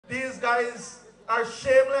these guys are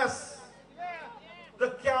shameless. The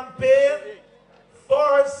campaign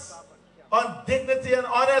force on dignity and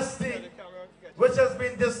honesty, which has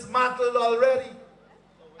been dismantled already,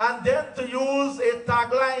 and then to use a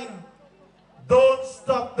tagline, don't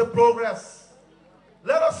stop the progress.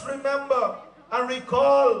 Let us remember and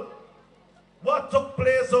recall what took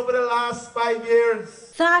place over the last 5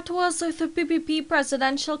 years. That was the PPP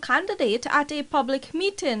presidential candidate at a public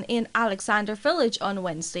meeting in Alexander Village on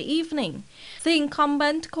Wednesday evening. The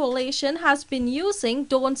incumbent coalition has been using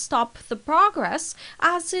 "Don't Stop the Progress"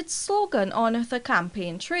 as its slogan on the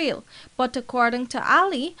campaign trail. But according to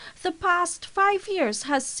Ali, the past 5 years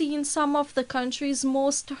has seen some of the country's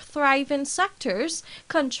most thriving sectors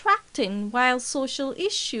contracting while social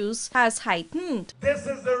issues has heightened. This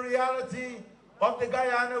is the reality of the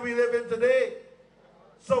Guyana we live in today.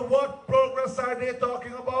 So what progress are they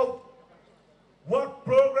talking about? What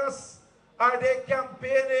progress are they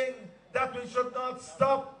campaigning that we should not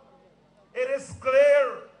stop? It is clear.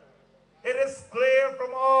 It is clear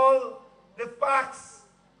from all the facts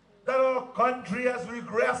that our country has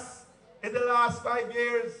regressed in the last 5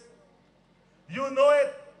 years. You know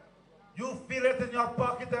it. You feel it in your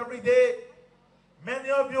pocket every day. Many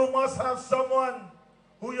of you must have someone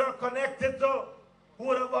who you're connected to, who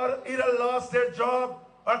would have either lost their job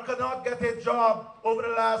or cannot get a job over the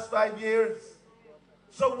last 5 years.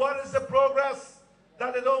 So what is the progress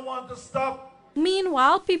that they don't want to stop?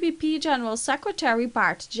 Meanwhile, PPP General Secretary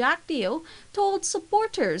Bart Jackdale told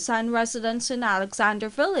supporters and residents in Alexander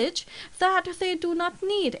Village that they do not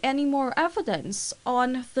need any more evidence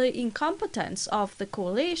on the incompetence of the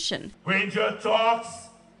coalition. Granger talks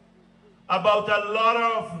about a lot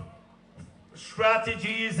of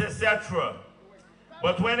strategies, etc.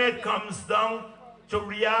 But when it comes down to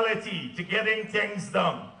reality, to getting things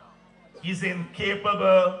done, he's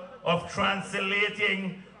incapable of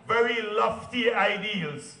translating very lofty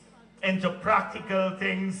ideals into practical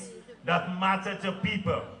things that matter to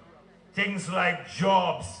people. Things like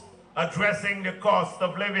jobs, addressing the cost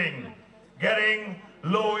of living, getting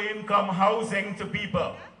low-income housing to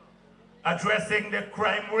people, addressing the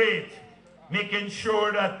crime rate, making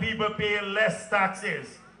sure that people pay less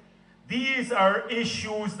taxes. These are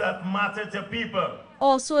issues that matter to people.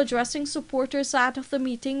 Also addressing supporters at the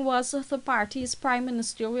meeting was the party's prime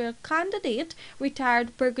ministerial candidate,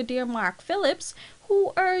 retired Brigadier Mark Phillips,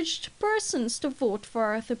 who urged persons to vote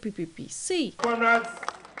for the PPPC. Comrades,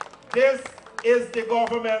 this is the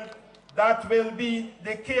government that will be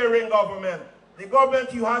the caring government. The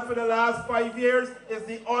government you had for the last 5 years is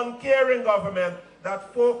the uncaring government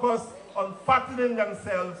that focused on fattening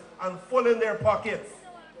themselves and filling their pockets.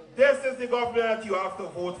 This is the government you have to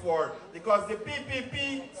vote for, because the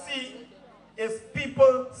PPPC is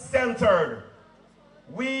people-centered.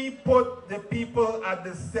 We put the people at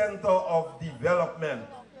the center of development,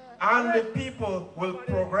 and the people will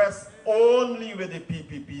progress only with the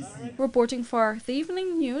PPPC. Reporting for the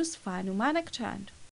Evening News, Vanu Manekchand.